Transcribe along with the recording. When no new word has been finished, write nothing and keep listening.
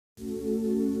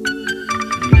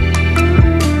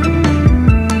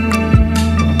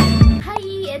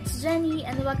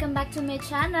back to my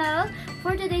channel.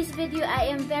 For today's video,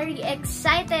 I am very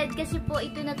excited kasi po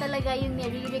ito na talaga yung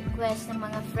nire-request ng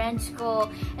mga friends ko.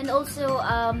 And also,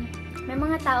 may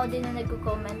mga tao din na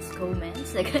nagko-comments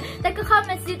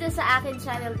dito sa akin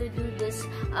channel to do this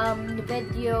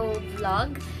video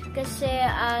vlog. Kasi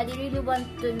they really want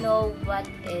to know what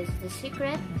is the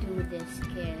secret to this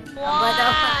skin.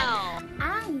 Wow!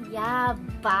 Ang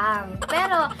yabang!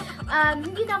 Pero,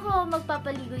 hindi na ako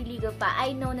magpapaligoy-ligo pa.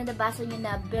 I know na nabasa nyo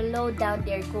na below down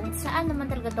there kung saan naman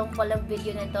talaga tungkol ang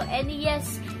video na to. And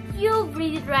yes, you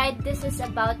read it right. This is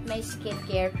about my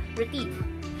skincare routine.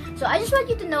 So, I just want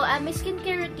you to know, my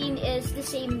skincare routine is the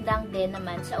same lang din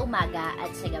naman sa umaga at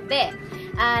sa gabi.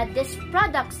 These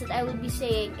products that I will be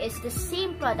saying is the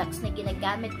same products na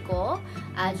ginagamit ko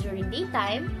during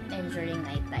daytime and during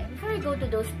nighttime. Before I go to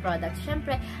those products,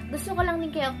 syempre, gusto ko lang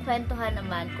din kayo kwentuhan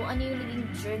naman kung ano yung naging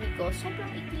journey ko. Sobrang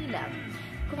ikli lang.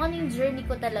 Kung ano yung journey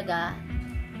ko talaga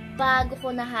bago ko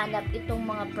nahanap itong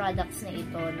mga products na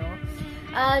ito, no?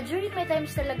 During my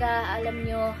times talaga, alam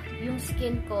nyo, yung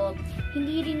skin ko,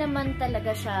 hindi rin naman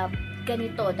talaga siya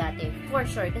ganito dati. For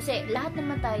sure. Kasi lahat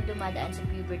naman tayo dumadaan sa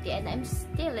puberty. And I'm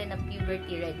still in a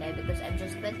puberty right now because I'm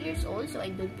just 20 years old. So,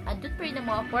 andun pa rin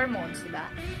ang mga hormones, diba?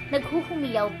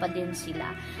 Naghuhumiyaw pa din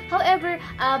sila. However,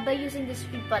 by using this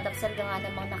free products, talaga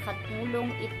nga namang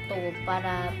nakatulong ito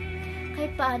para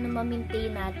kahit paano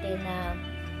ma-maintain natin na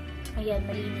ayan,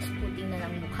 malinis puti na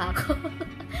lang mukha ko.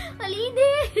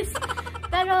 Malinis!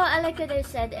 Pero, like what I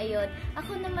said, ayun,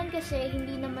 ako naman kasi,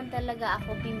 hindi naman talaga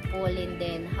ako pimpolin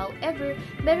din. However,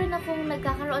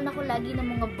 nagkakaroon ako lagi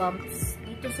ng mga bumps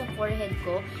dito sa forehead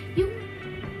ko. Yung,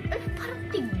 parang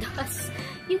tigdas.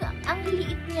 Yung, ang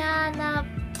liit niya na,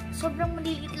 sobrang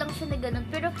maliliit lang siya na ganun.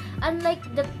 Pero, unlike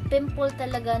the pimple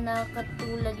talaga na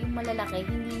katulad, yung malalaki,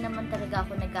 hindi naman talaga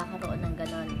ako nagkakaroon ng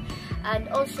ganun.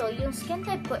 And also, yung skin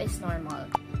type ko is normal.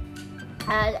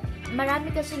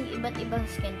 Marami kasing iba't ibang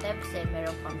skin types eh.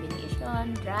 Merong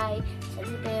combination, dry,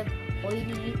 sensitive,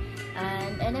 oily,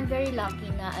 and I'm very lucky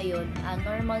na ayun,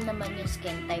 normal naman yung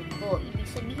skin type ko. Ibig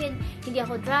sabihin, hindi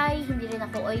ako dry, hindi rin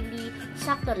ako oily,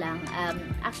 sakto lang.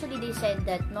 Actually, they said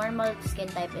that normal skin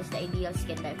type is the ideal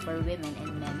skin type for women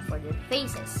and men for their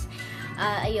faces.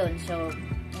 Ayun, so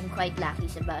I'm quite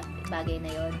lucky sa bagay na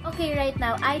yon. Okay, right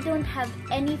now, I don't have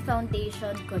any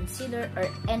foundation, concealer, or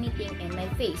anything in my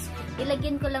face.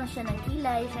 Ilagyan ko lang siya ng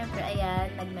kilay. Siyempre, ayan,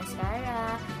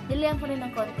 nag-mascara. Nilagyan ko rin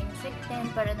ng konting trick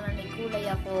 10 para naman may kulay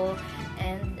ako.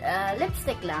 And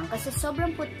lipstick lang. Kasi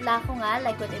sobrang putla ko nga,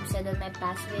 like what I've said on my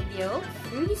past video.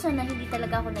 Reason na hindi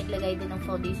talaga ako naglagay din ng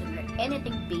foundation or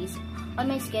anything base on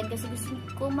my skin kasi gusto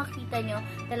ko makita nyo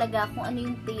talaga kung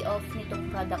ano yung payoff nitong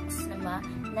products na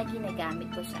ginagamit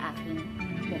ko sa aking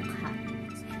mukha.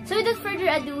 So without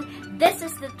further ado, this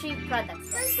is the 3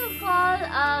 products. First of all,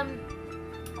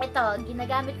 ito,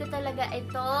 ginagamit ko talaga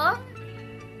ito,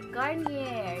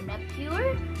 Garnier na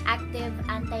Pure Active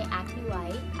Anti-Acne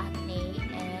White Acne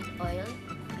and Oil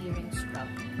Clearing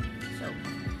Scrub. So,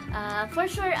 for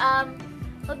sure,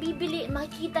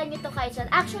 makikita nyo to kahit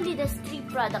saan. Actually, these 3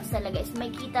 products talaga is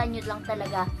makikita nyo lang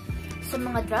talaga sa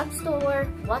mga drugstore,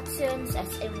 Watsons,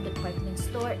 SM department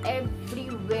store,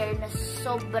 everywhere na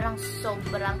sobrang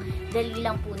dali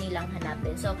lang po nilang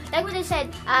hanapin. So, like what I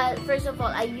said, first of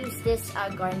all, I use this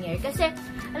Garnier. Kasi,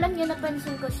 alam nyo,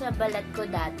 napansin ko sa balat ko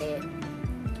dati,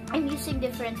 I'm using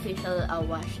different facial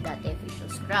wash dati, facial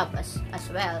scrub as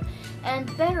well. And,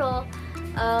 pero,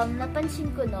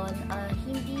 napansin ko nun,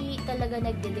 hindi talaga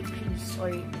nagde-decrease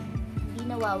or hindi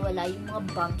nawawala yung mga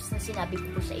bumps na sinabi ko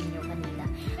po sa inyo kanina.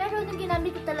 Pero nung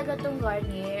ginamit ko talaga tong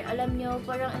Garnier, alam nyo,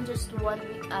 parang in just 1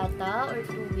 week ata or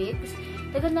 2 weeks,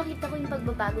 talagang nakita ko yung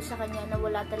pagbabago sa kanya na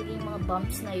wala talaga yung mga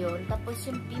bumps na yon. Tapos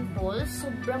yung pimples,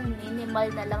 sobrang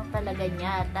minimal na lang talaga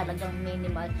niya. Talagang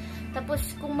minimal. Tapos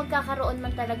kung magkakaroon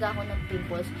man talaga ako ng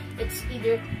pimples, it's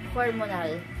either hormonal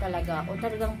talaga o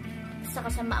talagang sa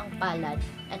kasamaang palad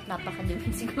at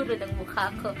napakadumi siguro ng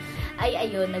mukha ko ay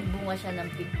ayun, nagbunga siya ng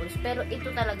pimples. Pero ito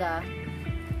talaga,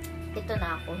 ito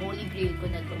na ako. Holy grail ko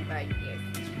na itong Garnier.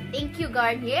 Thank you,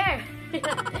 Garnier!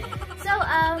 So,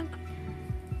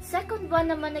 second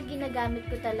one naman na ginagamit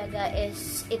ko talaga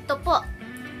is ito po.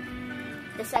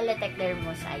 The Celetec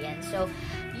Dermosayan. So,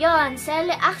 yon,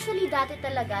 actually dati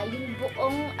talaga yung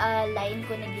buong line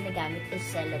ko na ginagamit is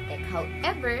Celetec.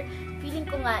 However, feeling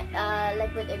ko nga,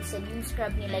 like what I've said, yung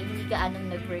scrub nila, hindi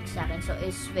gaanong nag-work sa akin. So,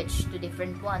 I switched to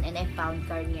different one and I found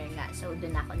Garnier nga. So,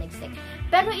 dun ako nag-stick.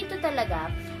 Pero ito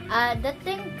talaga, the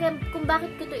thing, kung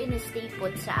bakit ko to in-stay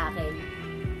put sa akin,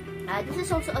 This is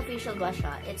also a facial wash.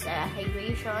 It's a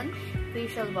hydration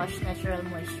facial wash natural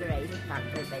moisturizing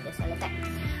factor by the Celotex.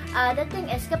 The thing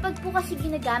is, kapag po kasi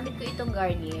ginagamit ko itong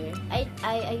Garnier,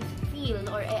 I feel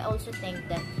or I also think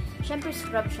that syempre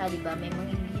scrub siya, diba? May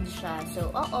mga beads siya. So,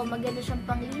 oo, maganda siyang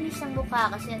panglinis ng mukha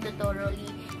kasi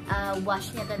thoroughly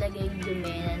wash niya talaga yung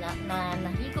dumi na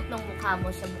nahigop ng mukha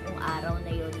mo sa buong araw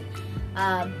na yun.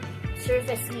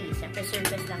 Surfacely. Syempre,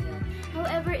 surface lang yun.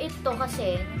 However, ito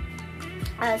kasi,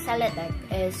 Celotex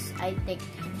is, I think,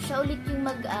 siya ulit yung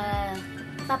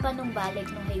papanumbalik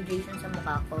ng hydration sa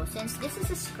mukha ko. Since this is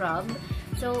a scrub,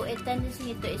 so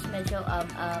tendency nito is medyo,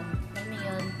 ano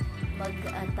yun,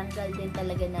 magtanggal din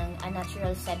talaga ng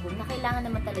natural sebum na kailangan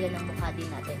naman talaga ng mukha din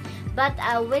natin. But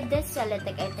with this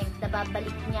Celotex, I think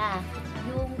nababalik niya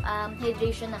yung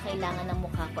hydration na kailangan ng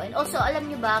mukha ko. And also, alam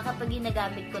nyo ba, kapag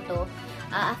ginagamit ko to,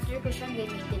 after ko siyang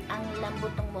gamitin, ang lambot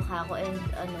ng mukha ko and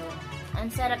ang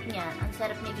sarap niya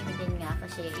gamitin nga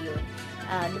kasi yun,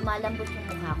 lumalambot yung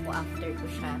mukha ko after ko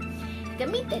siya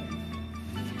gamitin.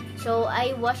 So,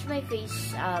 I wash my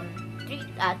face 2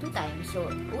 times. So,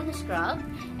 una scrub,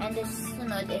 and this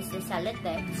sunod is the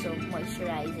Celotex, so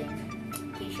moisturizing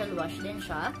facial wash din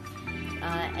siya.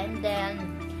 And then,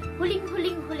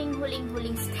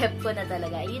 huling step ko na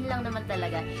talaga, yun lang naman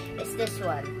talaga, is this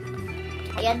one.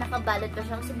 Ayan, nakabalot pa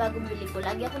siya kasi bagong bili ko.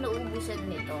 Lagi ako nauubusan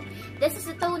nito. This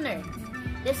is a toner.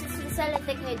 This is the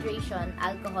Celotex Hydration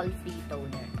Alcohol-Free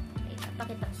Toner. Okay,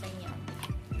 napakita ko sa inyo.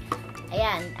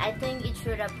 Ayan, I think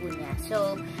itsura po niya.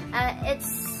 So,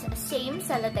 it's same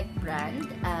Celotex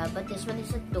brand, but this one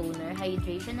is a toner,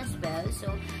 hydration as well. So,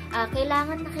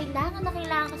 kailangan kasi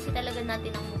talaga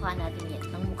natin ang mukha natin yan.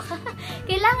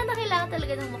 Kailangan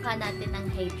talaga ng mukha natin ng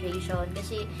hydration.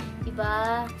 Kasi,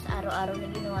 diba, sa araw-araw na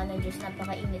ginawa ng Diyos,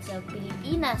 napakainit sa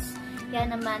Pilipinas.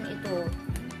 Kaya naman ito,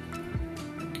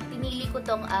 pinili ko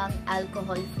tong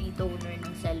alcohol-free toner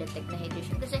ng Celotex na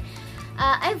hydration. Kasi,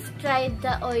 I've tried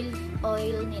the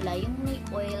oil nila. Yung may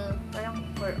oil, parang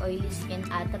for oily skin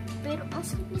ata. Pero, ang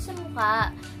sakit niya sa mukha.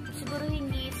 Siguro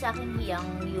hindi sa akin hiyang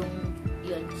yun.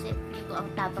 Kasi ito ang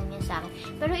tapang niya sa akin.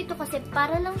 Pero ito kasi,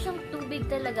 para lang siyang tubig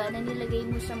talaga na nilagay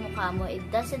mo sa mukha mo. It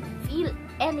doesn't feel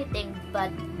anything but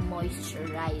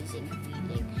moisturizing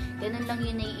feeling. Ganun lang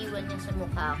yun naiiwan niya sa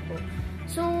mukha ko.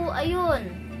 So, ayun.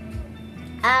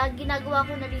 Ginagawa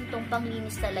ko na rin tong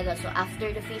panglinis talaga. So, after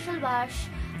the facial wash,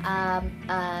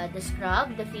 the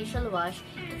scrub, the facial wash,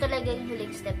 ito talaga yung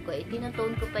huling step ko.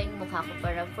 Tinotone ko pa yung mukha ko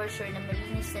para for sure na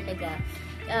malinis talaga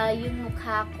yung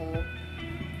mukha ko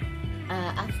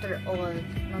after all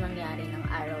na nangyari ng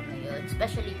araw na yun.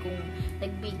 Especially kung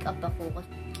nag-bake up ako.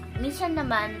 Minsan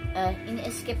naman,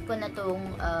 in-skip ko na tong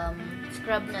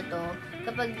scrub na to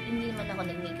kapag hindi naman ako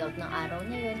nag-makeup ng araw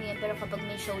na yun. Pero kapag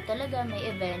may show talaga, may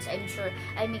events,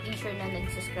 I'm making sure na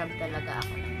nag-scrub talaga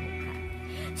ako ng mukha.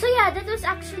 So yeah, that was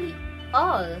actually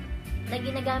all na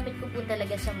ginagamit ko po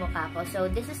talaga sa mukha ko. So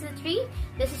this is the 3.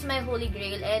 This is my holy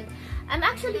grail. And I'm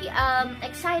actually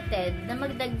excited na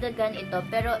magdagdagan ito.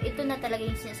 Pero ito na talaga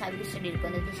yung sinasabi ko sa sarili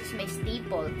ko na this is my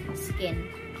staple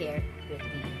skincare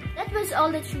routine. That was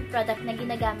all the 3 product na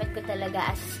ginagamit ko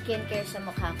talaga as skincare sa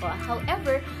mukha ko.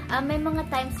 However, may mga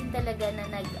times din talaga na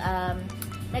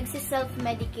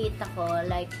nagsi-self-medicate ako,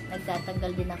 like,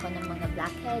 nagtatanggal din ako ng mga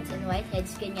blackheads and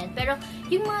whiteheads, ganyan. Pero,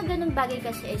 yung mga ganung bagay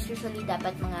kasi is usually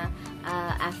dapat mga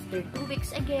after 2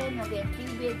 weeks again, mga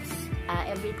 3 weeks,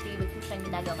 every 3 weeks mo siyang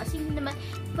ginagawa. Kasi hindi naman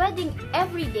pwedeng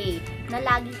everyday na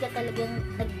lagi ka talagang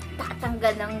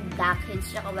nagtatanggal ng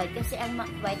blackheads at whiteheads. Kasi ang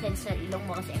whiteheads sa ilong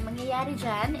mo, kasi ang mangyayari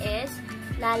dyan is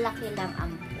lalaki lang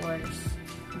ang pores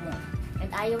mo. And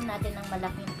ayaw natin ng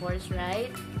malaking pores,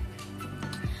 right?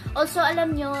 Also,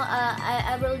 alam nyo,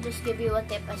 I will just give you a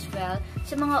tip as well.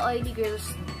 Sa mga oily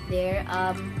girls there,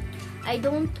 I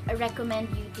don't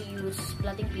recommend you to use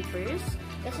blotting papers.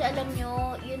 Kasi alam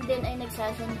nyo, yun din ay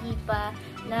nagsasanhi pa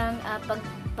ng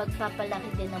pagpapalaki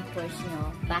din ng pores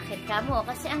nyo. Bakit ka mo?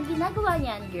 Kasi ang ginagawa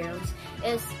niyan, girls,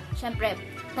 is, syempre,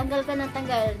 tanggal ka ng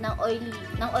tanggal ng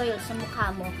oil sa mukha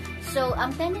mo. So,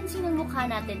 ang tendency ng mukha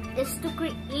natin is to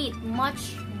create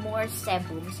much more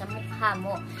sebum sa mukha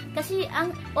mo. Kasi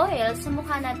ang oil sa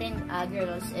mukha natin,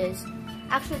 girls, is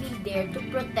actually there to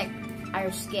protect our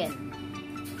skin.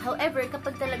 However,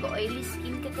 kapag talaga oily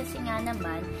skin ka kasi nga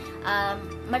naman,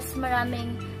 mas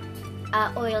maraming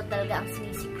oil talaga ang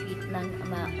sinisecrete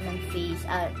ng face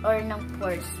or ng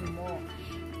pores mo.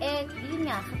 Eh, yun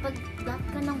nga, kapag block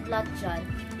ka ng blood dyan,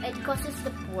 it causes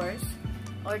the pores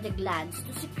or the glands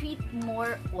to secrete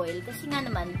more oil kasi nga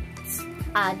naman,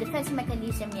 defense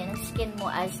mechanism yan ng skin mo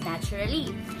as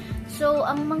naturally. So,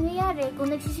 ang mangyayari, kung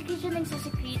nagsisecrete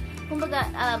siya, kumbaga,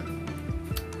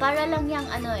 para lang yung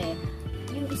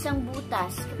yung isang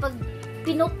butas, kapag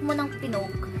pinok mo ng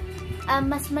pinok,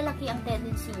 mas malaki ang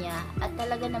tendency niya at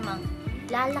talaga namang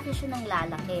lalaki siya ng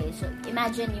lalaki. So,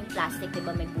 imagine yung plastic,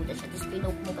 diba, may butas siya, tapos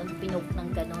pinok ng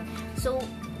ganun. So,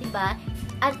 diba,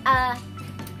 at,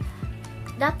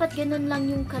 dapat ganun lang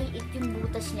yung kaliit yung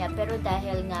butas niya, pero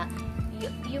dahil nga,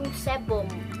 yung sebum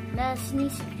na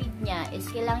sinisikrit niya is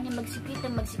kailangan niya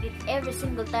magsikrit every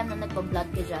single time na nagpa-blood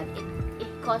ka dyan.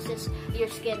 It causes your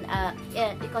skin,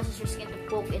 to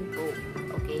poke and poke.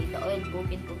 Okay? The oil poke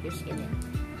and poke your skin.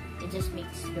 It just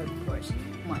makes your pores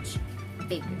much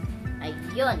bigger.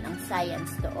 Ayun, ang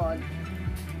science doon.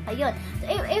 Ayun.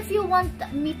 So, if you want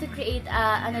me to create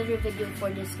another video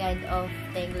for this kind of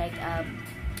thing, like,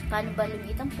 paano ba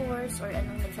lumit ang pores, or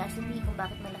anong nagsasabi kung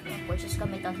bakit malaki ang pores, just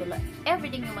comment down below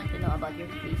everything you want to know about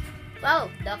your face.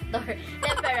 Wow, doctor.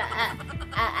 Pero,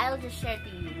 I'll just share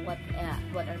to you what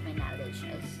are my knowledge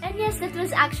is. And yes, that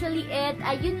was actually it.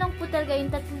 Yun lang po talaga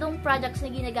yung 3 products na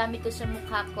ginagamit ko sa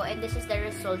mukha ko, and this is the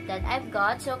result that I've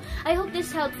got. So, I hope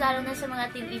this helps, lalo na sa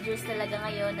mga teenagers talaga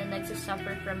ngayon na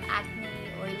nagsasuffer from acne,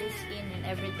 oily skin, and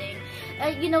everything.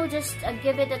 You know, just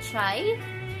give it a try.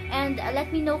 And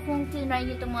let me know kung tinry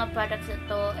nyo itong mga products na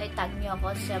ito. Tag nyo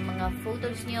ako sa mga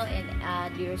photos nyo and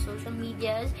your social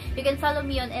medias. You can follow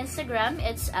me on Instagram.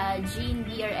 It's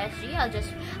genebrsg. I'll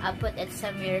just put it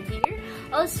somewhere here.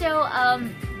 Also,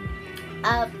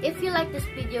 if you like this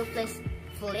video, please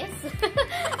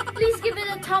give it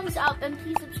a thumbs up, and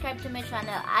please subscribe to my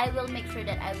channel. I will make sure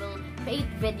that I will create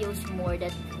videos more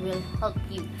that will help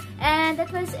you. And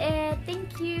that was it.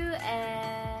 Thank you.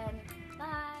 And